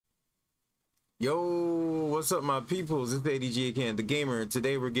Yo, what's up, my peoples? It's ADG again, the gamer, and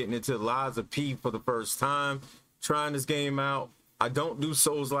today we're getting into Lies of P for the first time. Trying this game out. I don't do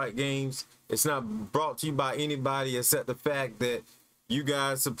Souls-like games. It's not brought to you by anybody except the fact that you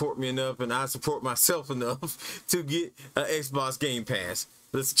guys support me enough and I support myself enough to get an Xbox Game Pass.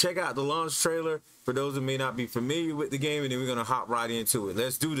 Let's check out the launch trailer for those who may not be familiar with the game, and then we're gonna hop right into it.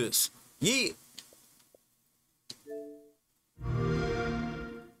 Let's do this. Yeah.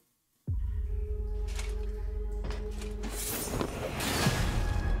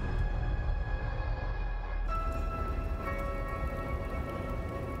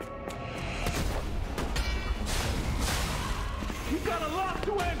 You got a lot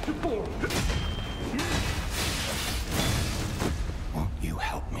to answer for! Won't you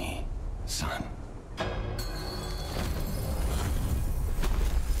help me, son?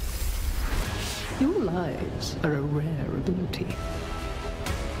 Your lies are a rare ability.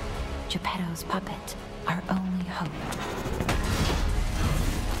 Geppetto's puppet, our only hope.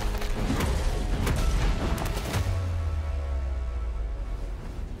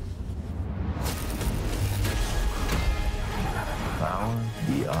 Power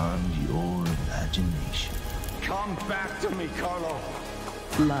beyond your imagination. Come back to me, Carlo!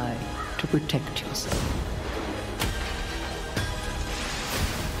 Lie to protect yourself.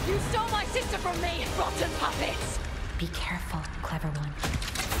 You stole my sister from me, rotten puppets! Be careful, clever one.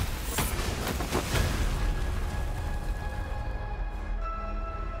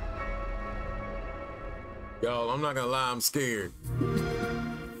 Y'all, I'm not gonna lie, I'm scared.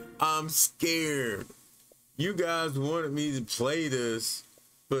 I'm scared. You guys wanted me to play this,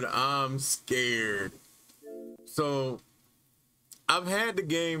 but I'm scared. So, I've had the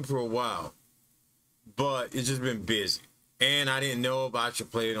game for a while, but it's just been busy. And I didn't know if I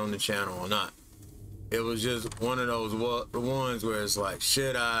should play it on the channel or not. It was just one of those ones where it's like,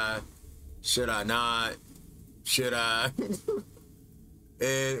 should I not, should I?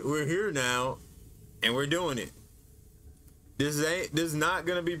 And we're here now, and we're doing it. This is not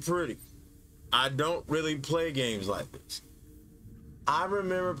gonna be pretty. I don't really play games like this. I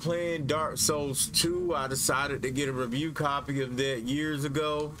remember playing Dark Souls 2. I decided to get a review copy of that years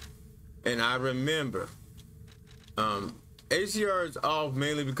ago, and I remember HDR is off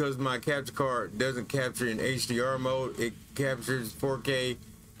mainly because my capture card doesn't capture in HDR mode. It captures 4K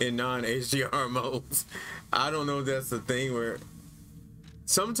in non-HDR modes. I don't know if that's the thing where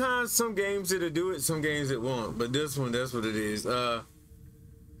sometimes some games it'll do it, some games it won't. But this one, that's what it is. I'm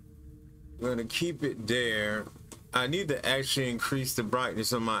gonna keep it there. I need to actually increase the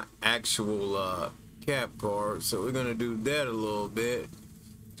brightness of my actual cap card, so we're gonna do that a little bit,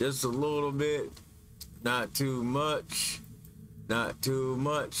 just a little bit, not too much, not too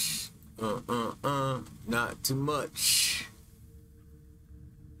much, not too much.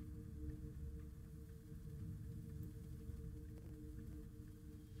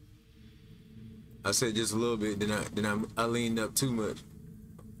 I said just a little bit, then I leaned up too much.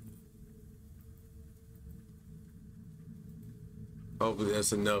 Hopefully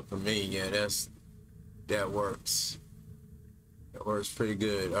that's enough for me. Yeah, that works. That works pretty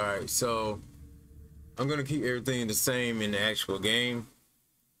good. All right, so I'm gonna keep everything the same in the actual game.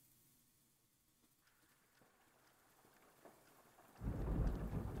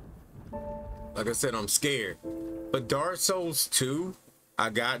 Like I said, I'm scared. But Dark Souls 2, I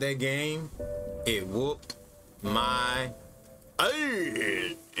got that game. It whooped my...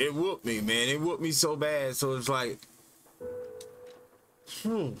 It whooped me, man. It whooped me so bad. So it's like...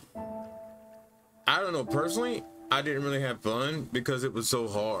 I don't know. Personally, I didn't really have fun because it was so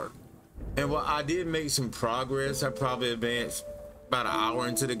hard. And while I did make some progress, I probably advanced about an hour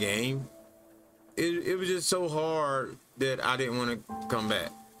into the game. It was just so hard that I didn't want to come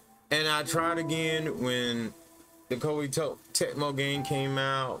back. And I tried again when the Koei Tecmo game came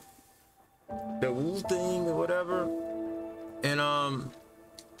out, the Wu thing or whatever, and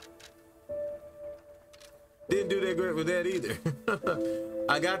didn't do that great with that either.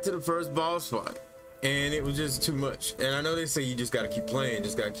 I got to the first boss fight, and it was just too much. And I know they say you just gotta keep playing,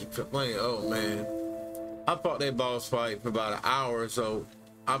 just gotta keep playing. Oh man, I fought that boss fight for about an hour, so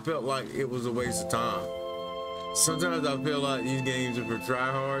I felt like it was a waste of time. Sometimes I feel like these games are for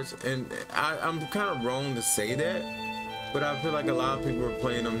tryhards, and I'm kind of wrong to say that, but I feel like a lot of people are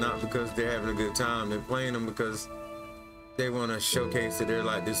playing them not because they're having a good time. They're playing them because they want to showcase that they're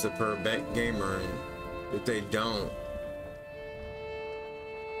like this superb gamer, and if they don't,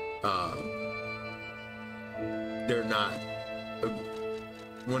 they're not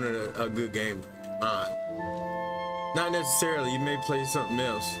a good gamer. Not necessarily. You may play something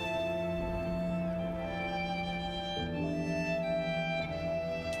else.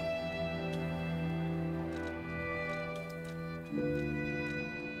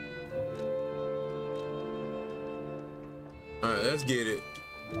 All right, let's get it.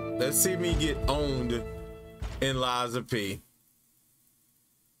 Let's see me get owned in Liza P.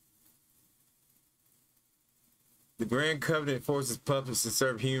 The Grand Covenant forces puppets to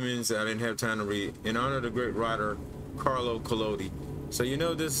serve humans. I didn't have time to read. In honor of the great writer Carlo Collodi. So you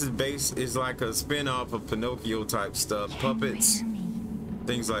know this is like a spin-off of Pinocchio type stuff. Puppets,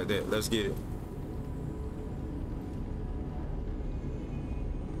 things like that. Let's get it.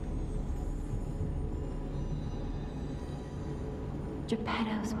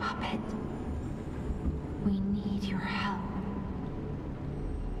 Geppetto's puppet. We need your help.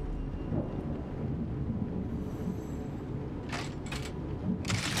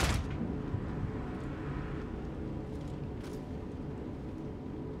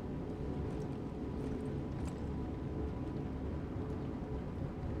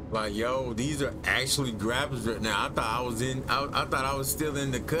 Like, yo, these are actually grabbers right now. I thought I was still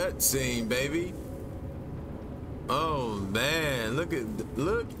in the cut scene, baby. Oh man, look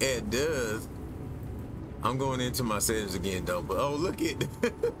at this. I'm going into my settings again though, but oh, look at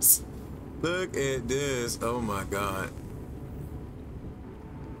this. Look at this. Oh my god.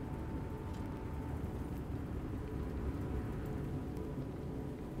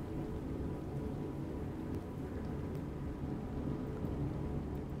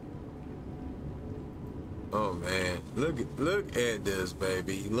 Oh man, look at this,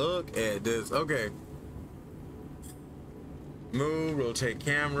 baby. Look at this. Okay. Move, rotate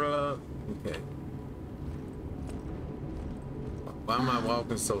camera. Okay. Why am I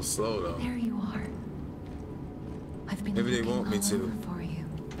walking so slow though? There you are. I've been Maybe they want me all to. over for you.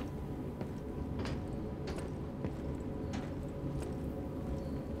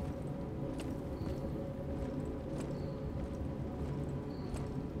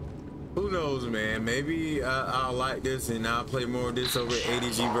 Who knows, man? Maybe I'll like this and I'll play more of this over at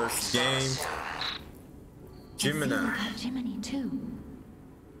ADG versus Games. Gemini. I see you got Gemini too.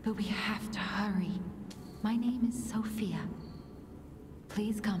 But we have to hurry. My name is Sophia.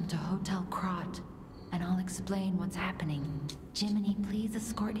 Please come to Hotel Krot, and I'll explain what's happening. Gemini, please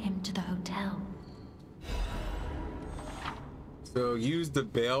escort him to the hotel. So use the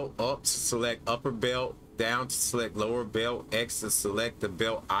belt up to select upper belt, down to select lower belt, X to select the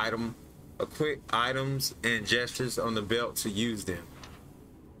belt item, equip items and gestures on the belt to use them.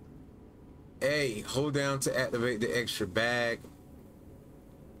 A, hold down to activate the extra bag.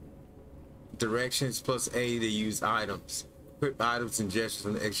 Directions plus A to use items. Equip items and gestures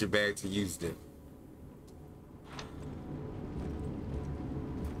on the extra bag to use them.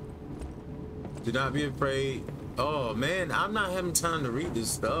 Do not be afraid. Oh man, I'm not having time to read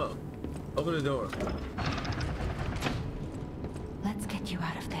this stuff. Open the door. Let's get you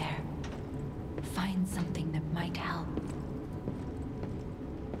out of there. Find something that might help.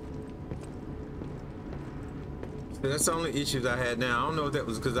 So that's the only issues I had now. I don't know if that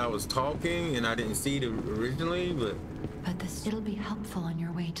was because I was talking and I didn't see it originally, but It'll be helpful on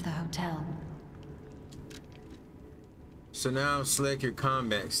your way to the hotel. so now select your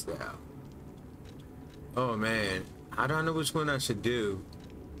combat style. Oh man, I don't know which one I should do.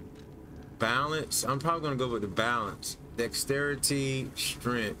 Balance. I'm probably gonna go with the balance. Dexterity,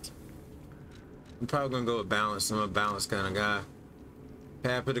 strength. I'm probably gonna go with balance. I'm a balance kind of guy.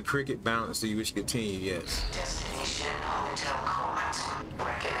 Path of the cricket, balance. Do you wish to continue? Yes. Destination Hotel Krot.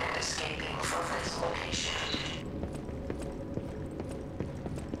 Recommend escaping from this location.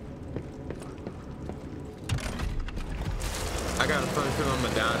 I got a funny feeling I'm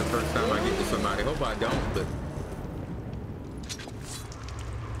gonna die the first time I get to somebody. Hope I don't, but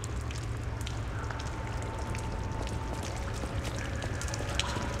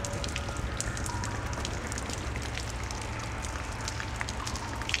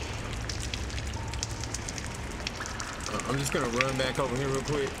I'm just gonna run back over here real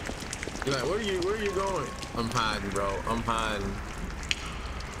quick. You're like, where are you going? I'm hiding, bro. I'm hiding.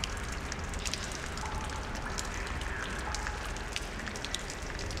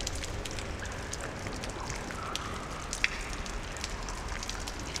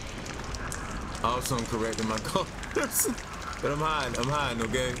 Also, I'm correcting my call. But I'm hiding,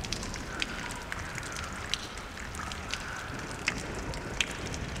 okay?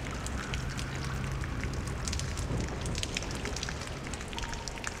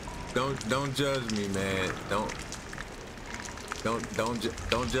 Don't judge me, man. Don't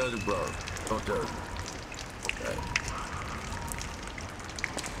judge, bro. Don't judge me. Okay.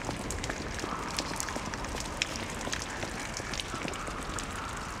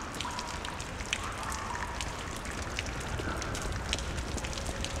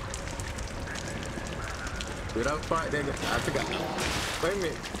 Did I fight that guy? I think I... Wait a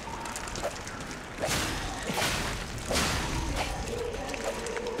minute.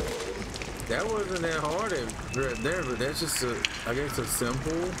 That wasn't that hard right there, but that's just a, I guess, a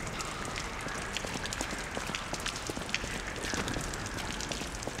simple.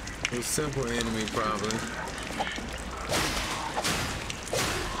 A simple enemy, probably.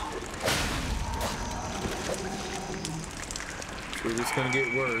 We're just gonna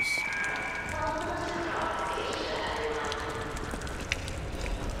get worse.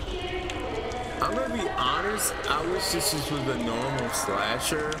 I'm gonna be honest, I wish this was a normal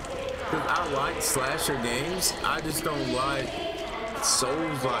slasher. Because I like slasher games, I just don't like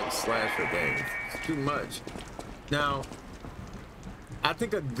Souls-like slasher games. It's too much. Now, I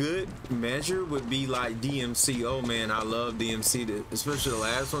think a good measure would be like DMC. Oh man, I love DMC, especially the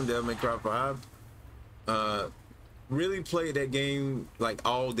last one, Devil May Cry 5. Really played that game like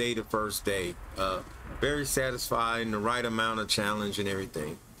all day the first day. Very satisfying, the right amount of challenge and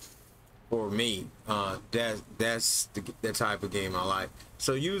everything. For me, that's the type of game I like.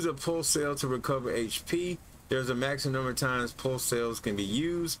 So use a pulse cell to recover HP. There's a maximum number of times pulse cells can be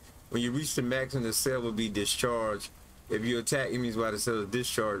used. When you reach the maximum, the cell will be discharged. If you attack enemies while the cell is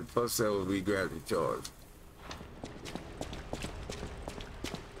discharged, the pulse cell will be gradually charged.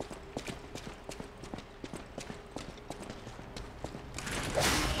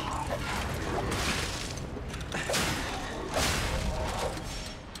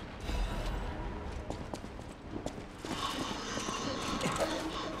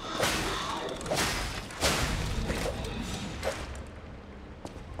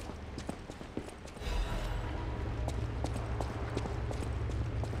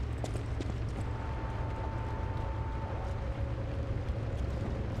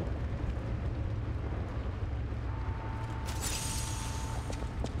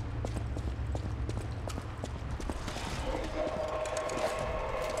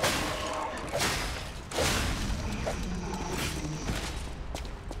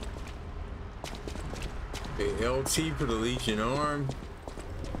 LT for the Legion arm.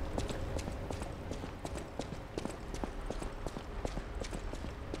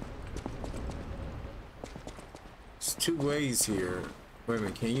 There's two ways here. Wait a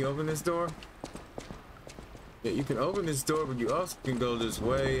minute, can you open this door? Yeah, you can open this door, but you also can go this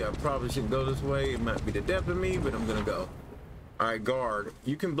way. I probably shouldn't go this way. It might be the depth of me, but I'm gonna go. Alright, guard.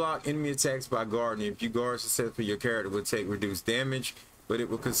 You can block enemy attacks by guarding. If you guard successfully, your character will take reduced damage, but it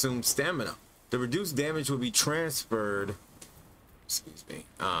will consume stamina. The reduced damage will be transferred,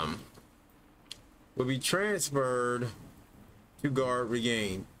 will be transferred to guard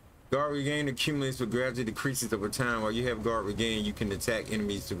regain. Guard regain accumulates but gradually decreases over time. While you have guard regain, you can attack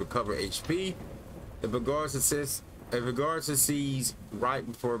enemies to recover HP. If a guard succeeds right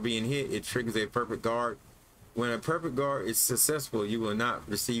before being hit, it triggers a perfect guard. When a perfect guard is successful, you will not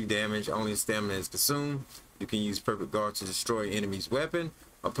receive damage, only stamina is consumed. You can use perfect guard to destroy enemy's weapon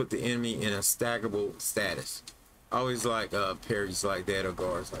or put the enemy in a staggerable status. I always like parries like that or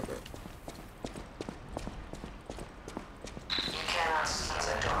guards like that. You cannot see in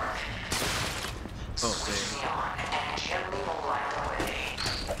the dark. Oh, man. Switch me on and gently will light the way.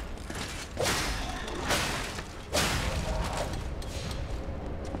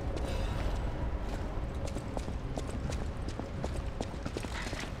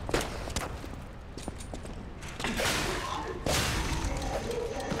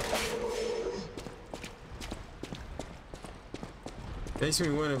 Makes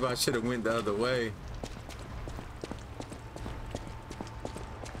me wonder if I should have went the other way.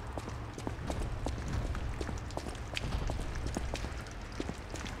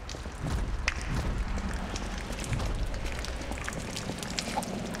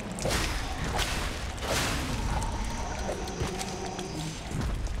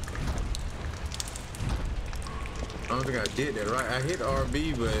 I don't think I did that right. I hit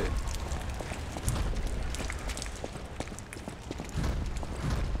RB, but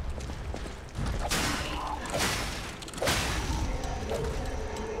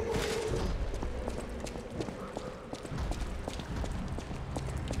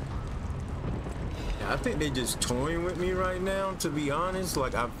I think they just toying with me right now, to be honest.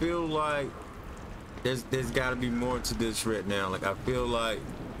 Like, I feel like there's got to be more to this right now. Like, I feel like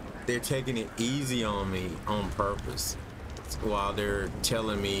they're taking it easy on me on purpose while they're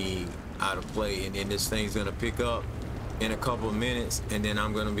telling me how to play, and then this thing's gonna pick up in a couple of minutes, and then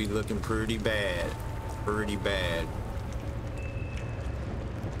I'm gonna be looking pretty bad.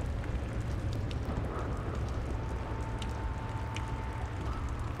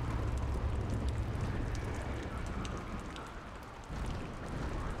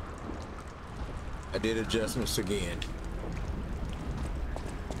 I did adjustments again.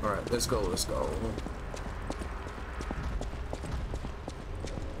 All right, let's go, let's go.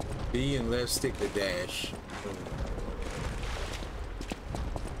 B and left stick to dash.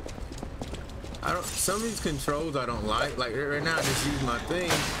 Some of these controls I don't like right now I just use my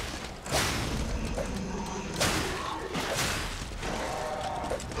thing.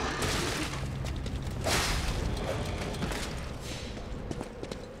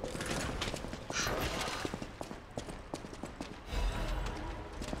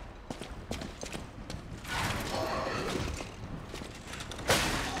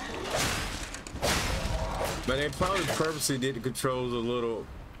 But they probably purposely did the controls a little.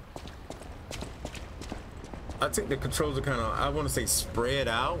 I think the controls are kind of, I want to say, spread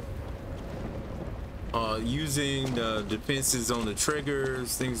out. Using the defenses on the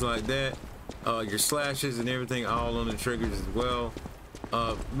triggers, things like that. Your slashes and everything all on the triggers as well.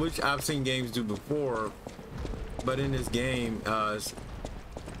 Which I've seen games do before. But in this game, it's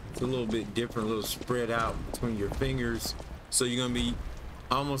a little bit different, a little spread out between your fingers. So you're going to be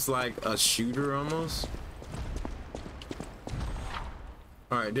almost like a shooter almost.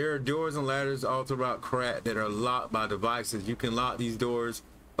 Alright, there are doors and ladders all throughout Krat that are locked by devices. You can lock these doors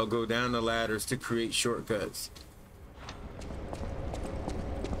or go down the ladders to create shortcuts.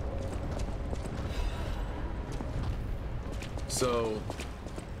 So,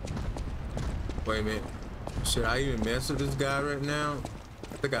 wait a minute. Should I even mess with this guy right now?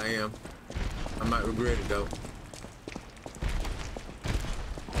 I think I am. I might regret it though.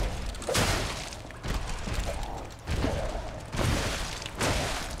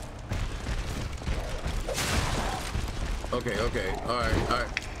 Okay, okay, alright, alright.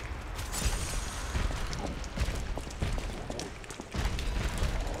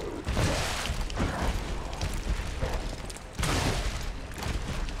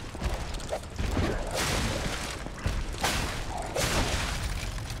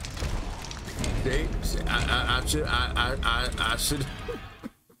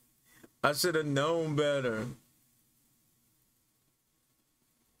 I should have known better.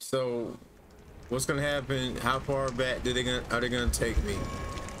 So what's gonna happen? How far back are they gonna take me?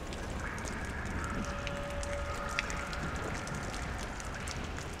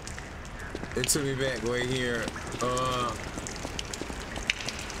 It took me back way here.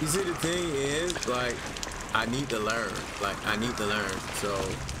 You see, the thing is, like, I need to learn. Like, I need to learn. So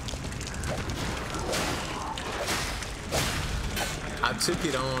I took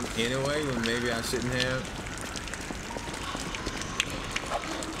it on anyway when maybe I shouldn't have.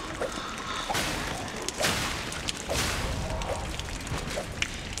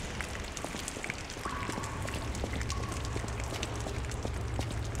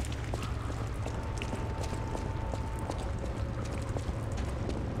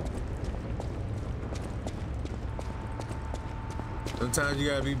 Sometimes you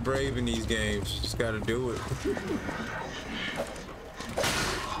gotta be brave in these games. You just gotta do it.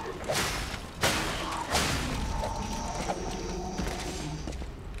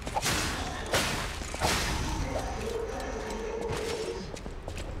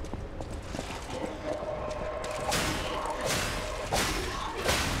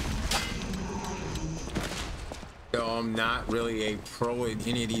 So I'm not really a pro in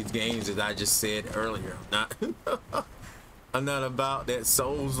any of these games, as I just said earlier. I'm not about that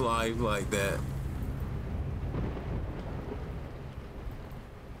Souls life like that.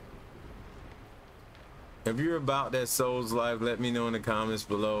 If you're about that Souls life, let me know in the comments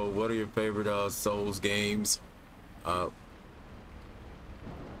below. What are your favorite Souls games?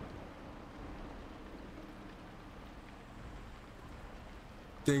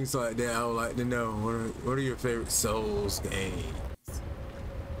 Things like that, I would like to know. What are your favorite Souls games?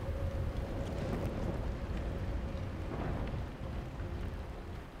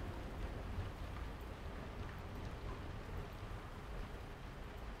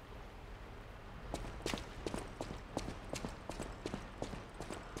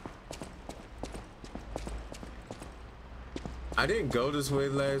 I didn't go this way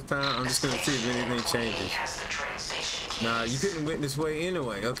last time. I'm just gonna see if anything changes. Nah, you couldn't went this way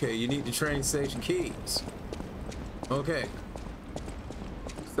anyway. Okay, you need the train station keys. Okay.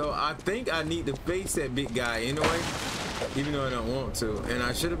 So I think I need to face that big guy anyway, even though I don't want to. And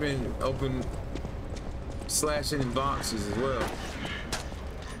I should have been slashing in boxes as well.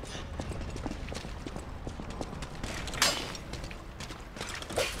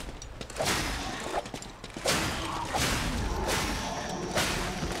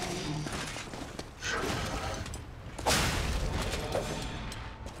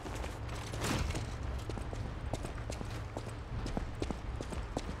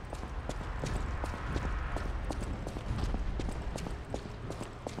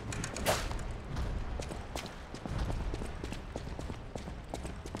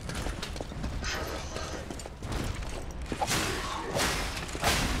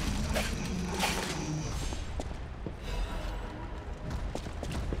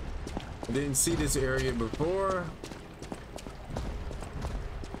 Didn't see this area before.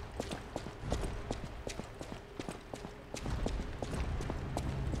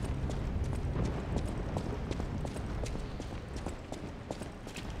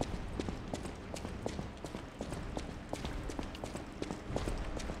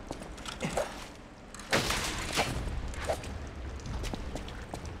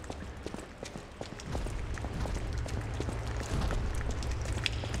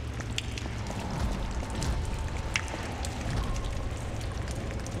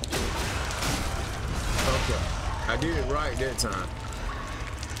 I did it right that time.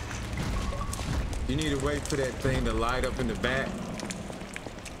 You need to wait for that thing to light up in the back.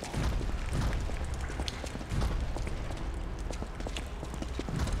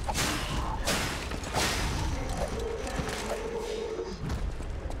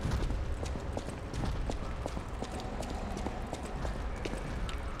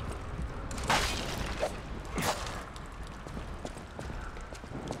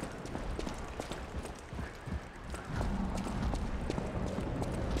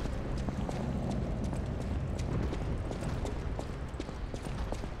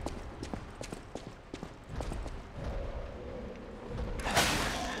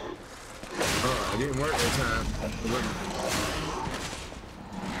 It didn't work that time. It wasn't.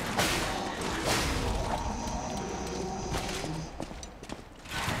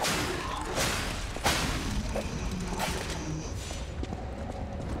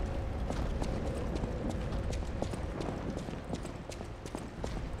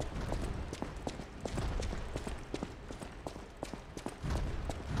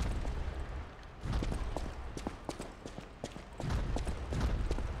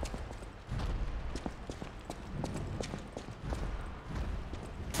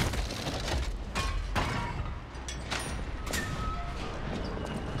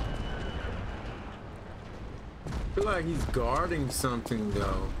 I feel like he's guarding something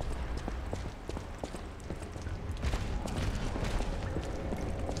though.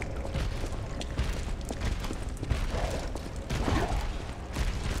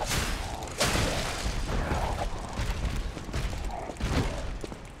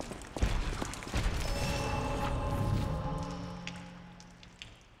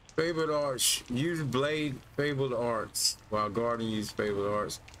 Fable Arts. Use blade Fable Arts while guarding use Fable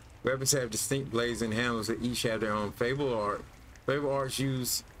Arts. Weapons have distinct blades and handles that each have their own Fable Art. Fable Arts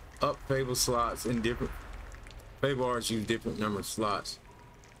use up Fable slots in different. Fable Arts use different number of slots.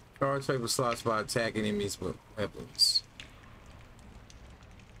 Charge Fable slots by attacking enemies with weapons.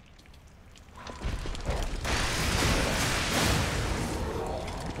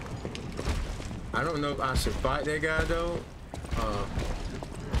 I don't know if I should fight that guy though.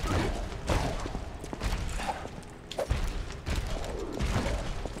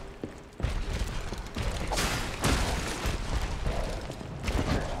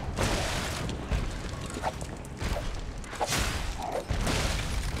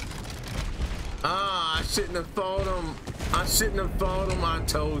 I shouldn't have fought him. I shouldn't have fought him. I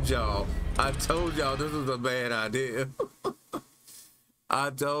told y'all. I told y'all this was a bad idea. I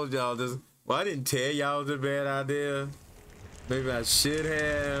told y'all this. Well, I didn't tell y'all it was a bad idea. Maybe I should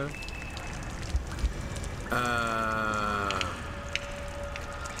have.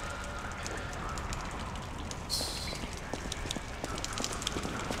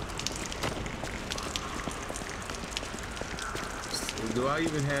 Do I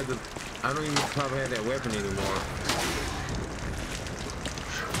even have the... I don't even probably have that weapon anymore.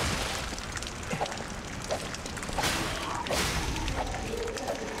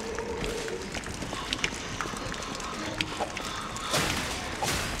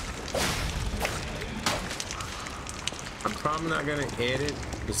 I'm probably not gonna edit.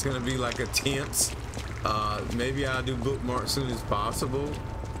 It's gonna be like attempts. Maybe I'll do bookmarks as soon as possible.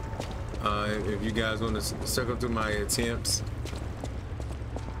 If you guys want to circle through my attempts.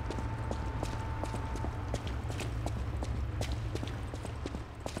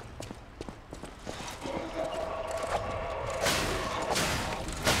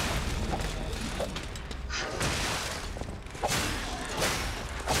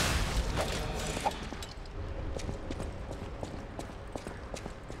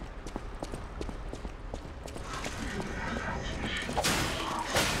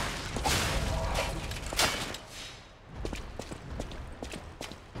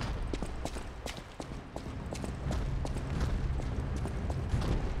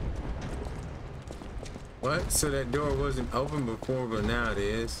 What? So that door wasn't open before, but now it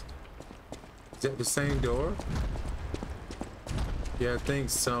is. Is that the same door? Yeah, I think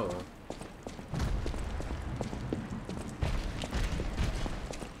so.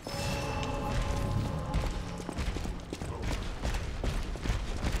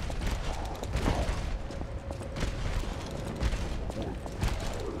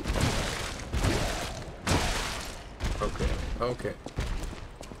 Okay.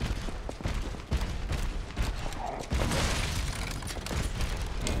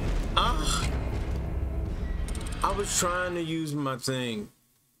 Ah! I was trying to use my thing.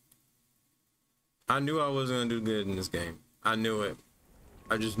 I knew I wasn't gonna do good in this game. I knew it.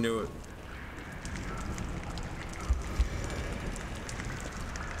 I just knew it.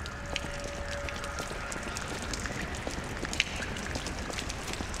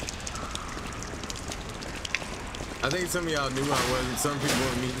 I think some of y'all knew I wasn't. Some people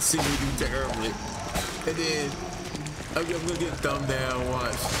wanted me to see me do terribly. And then I'm gonna get thumbed down,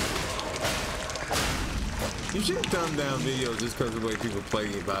 watch. You should thumb down videos just because of the way people play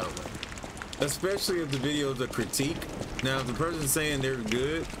it, by the way. Especially if the videos are critique. Now, if the person's saying they're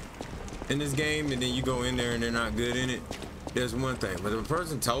good in this game and then you go in there and they're not good in it, there's one thing. But if a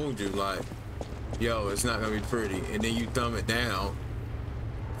person told you, like, yo, it's not gonna be pretty, and then you thumb it down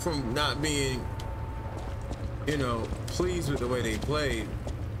from not being, you know, pleased with the way they played,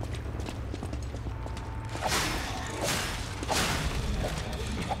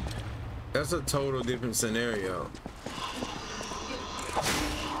 that's a total different scenario.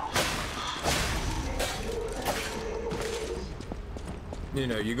 You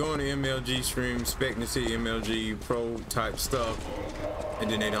know, you go on the MLG stream expecting to see MLG pro type stuff,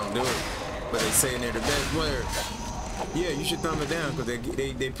 and then they don't do it. But they saying they're the best player. Yeah, you should thumb it down because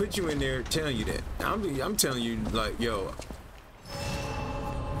they put you in there telling you that. I'm telling you, like, yo,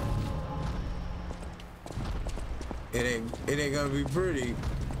 it ain't gonna be pretty.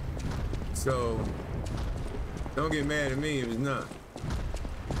 So don't get mad at me if it's not.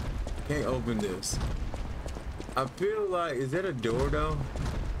 Can't open this. I feel like, is that a door though?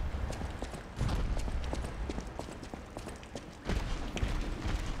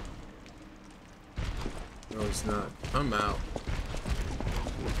 No, it's not. I'm out.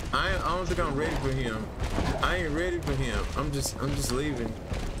 I don't think I'm ready for him. I ain't ready for him. I'm just leaving.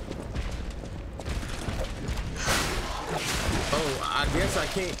 Oh, I guess I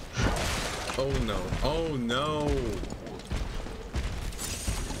can't. Oh no. Oh no.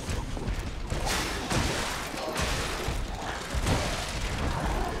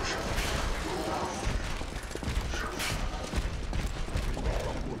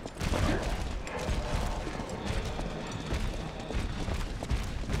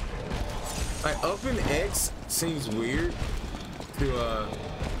 Like, up in X seems weird to,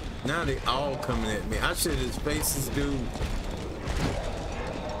 now they all coming at me. I should have spaced this dude.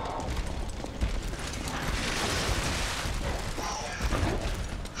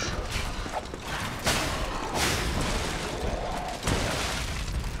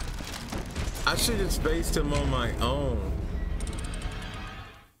 I should have spaced him on my own.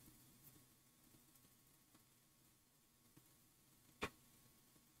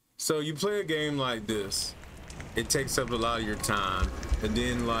 So you play a game like this, it takes up a lot of your time, and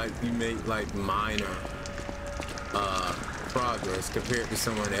then like you make like minor progress compared to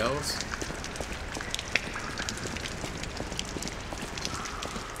someone else.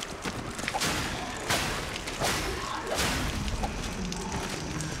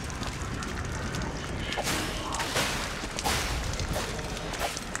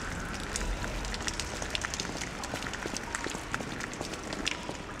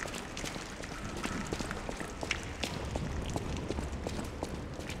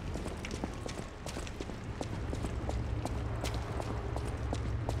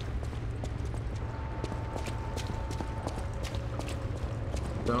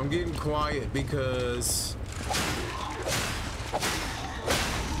 So I'm getting quiet because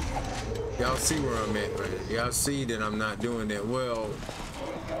y'all see where I'm at, right? Y'all see that I'm not doing that well.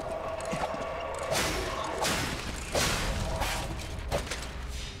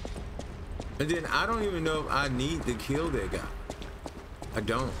 And then I don't even know if I need to kill that guy. I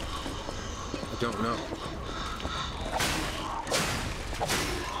don't know.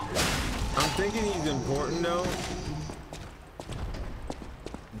 I'm thinking he's important though.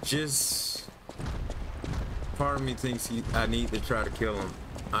 Just part of me thinks I need to try to kill him.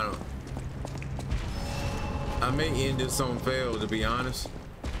 I may end this on fail, to be honest,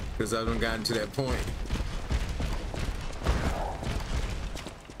 because I haven't gotten to that point.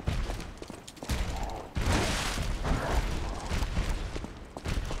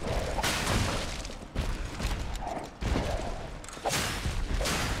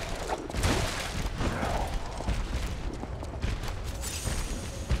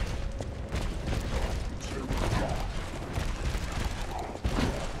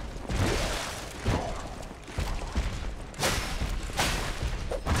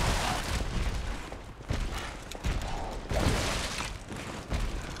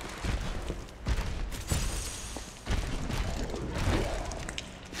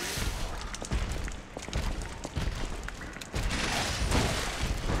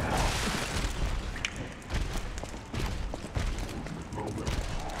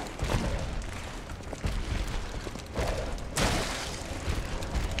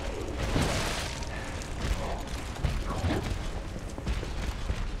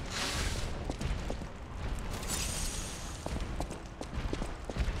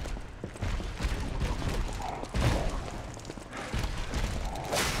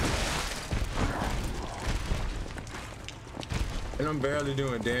 I'm barely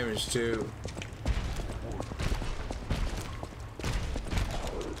doing damage too.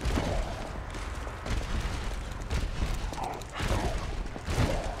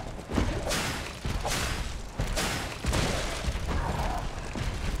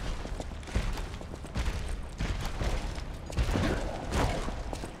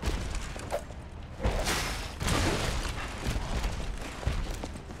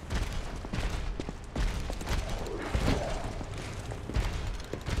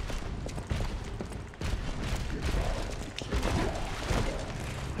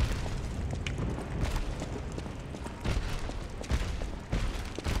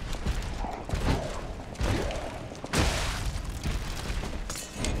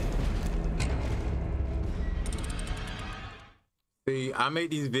 See, I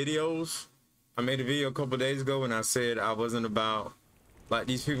make these videos. I made a video a couple days ago when I said I wasn't about, like,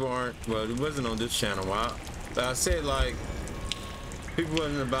 these people aren't, well, it wasn't on this channel, wow. But I said, like, people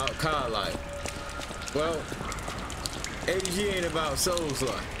wasn't about COD life. Well, ADG ain't about Souls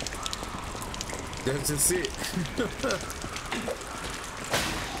life. That's just it.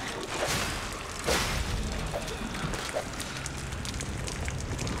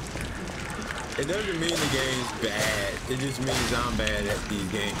 It doesn't mean the game's bad. It just means I'm bad at these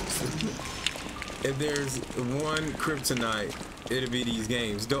games. If there's one kryptonite, it'll be these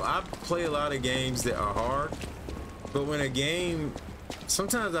games. Though I play a lot of games that are hard, but when a game,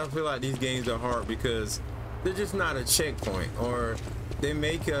 sometimes I feel like these games are hard because they're just not a checkpoint, or they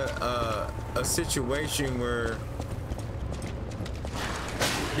make a situation where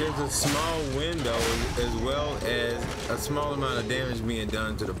there's a small window as well as a small amount of damage being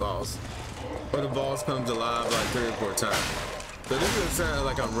done to the boss. Or the boss comes alive like 3 or 4 times. So this doesn't sound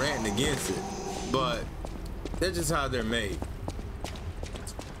like I'm ranting against it, but that's just how they're made.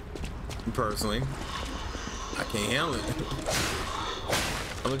 Personally, I can't handle it.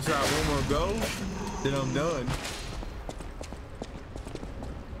 I'm gonna try one more go, then I'm done.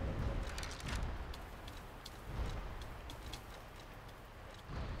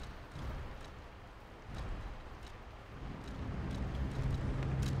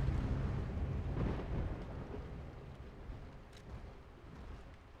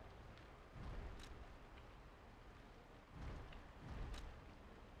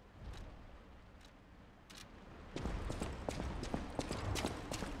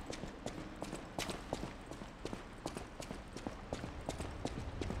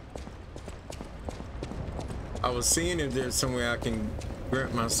 I was seeing if there's some way I can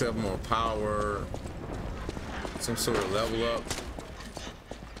grant myself more power, some sort of level up.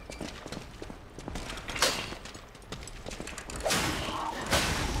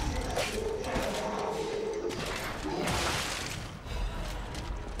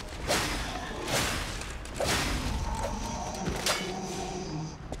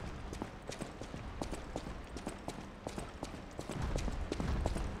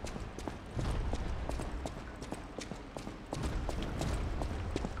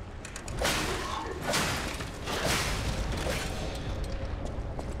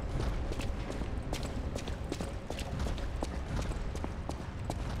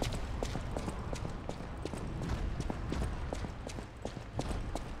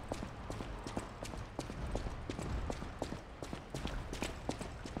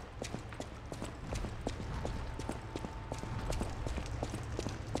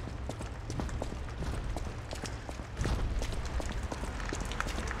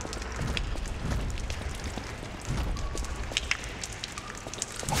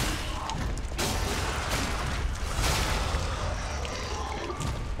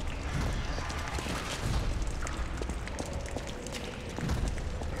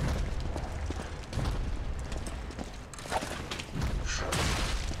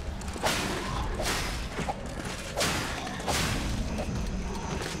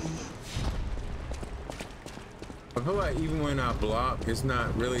 I feel like even when I block, it's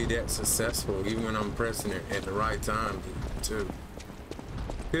not really that successful, even when I'm pressing it at the right time, too.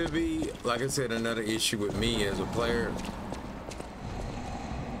 Could be, like I said, another issue with me as a player.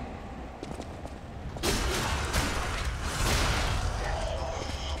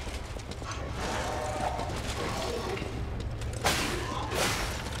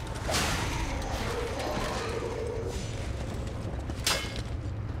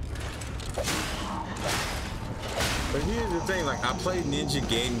 But here's the thing, like, I play Ninja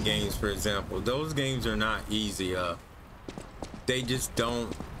Gaiden games, for example. Those games are not easy. They just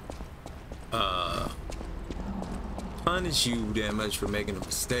don't punish you that much for making a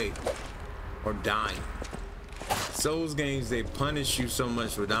mistake or dying. Souls games, they punish you so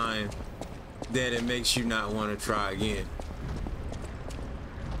much for dying that it makes you not want to try again.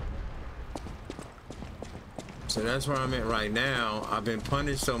 So that's where I'm at right now. I've been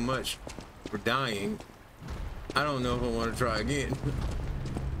punished so much for dying. I don't know if I want to try again.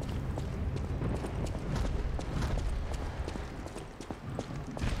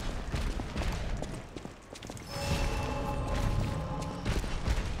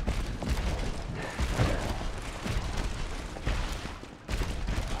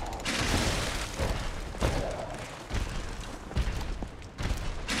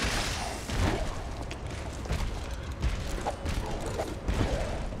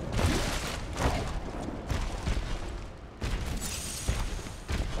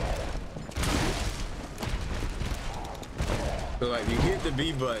 So like you hit the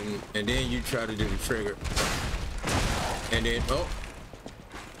B button and then you try to do the trigger. And then, oh.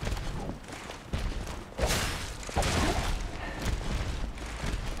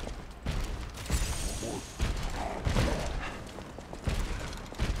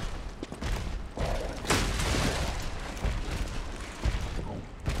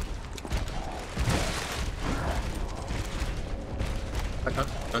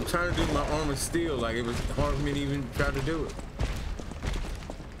 I'm trying to do my armor steel, like it was hard for me to even try to do it.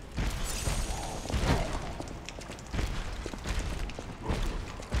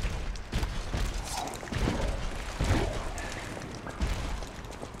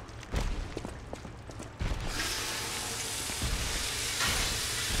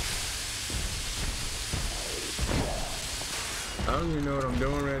 I don't even know what I'm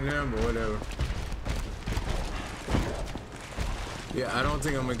doing right now, but whatever. Yeah, I don't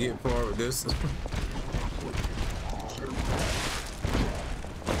think I'm gonna get far with this.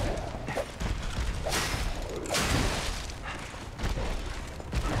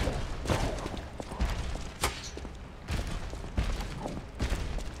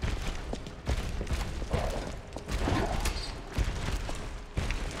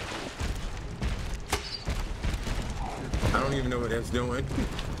 I don't even know what that's doing.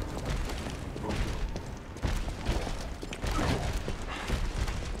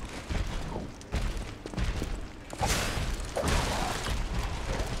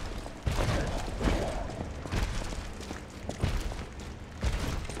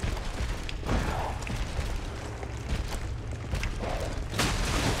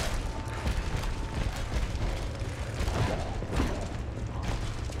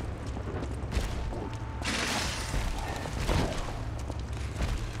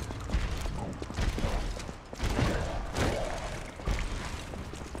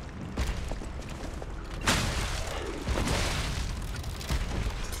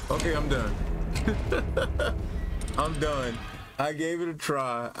 Okay, I'm done. I'm done. I gave it a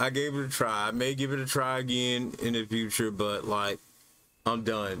try. I may give it a try again in the future, but like, I'm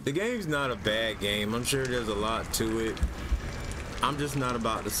done. The game's not a bad game. I'm sure there's a lot to it. I'm just not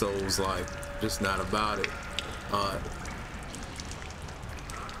about the Souls life. Just not about it.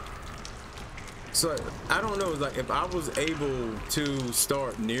 So I don't know. Like if I was able to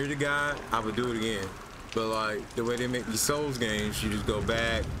start near the guy, I would do it again. But like the way they make these Souls games, you just go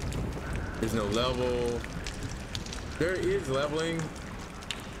back. There's no level. There is leveling,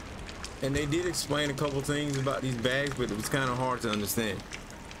 and they did explain a couple things about these bags, but it was kind of hard to understand.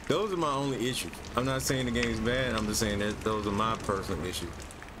 Those are my only issues. I'm not saying the game's bad. I'm just saying that those are my personal issues.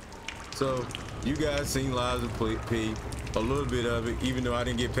 So you guys seen Lives of P, a little bit of it, even though I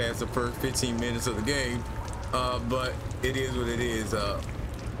didn't get past the first 15 minutes of the game. But it is what it is.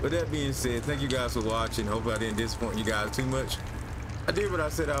 With that being said, thank you guys for watching. Hope I didn't disappoint you guys too much. I did what I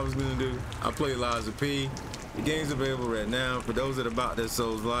said I was gonna do. I played Lives of P. The game's available right now. For those that are about their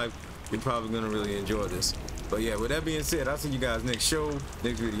Souls life, you're probably gonna really enjoy this. But yeah, with that being said, I'll see you guys next show,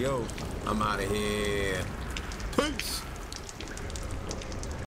 next video. I'm out of here.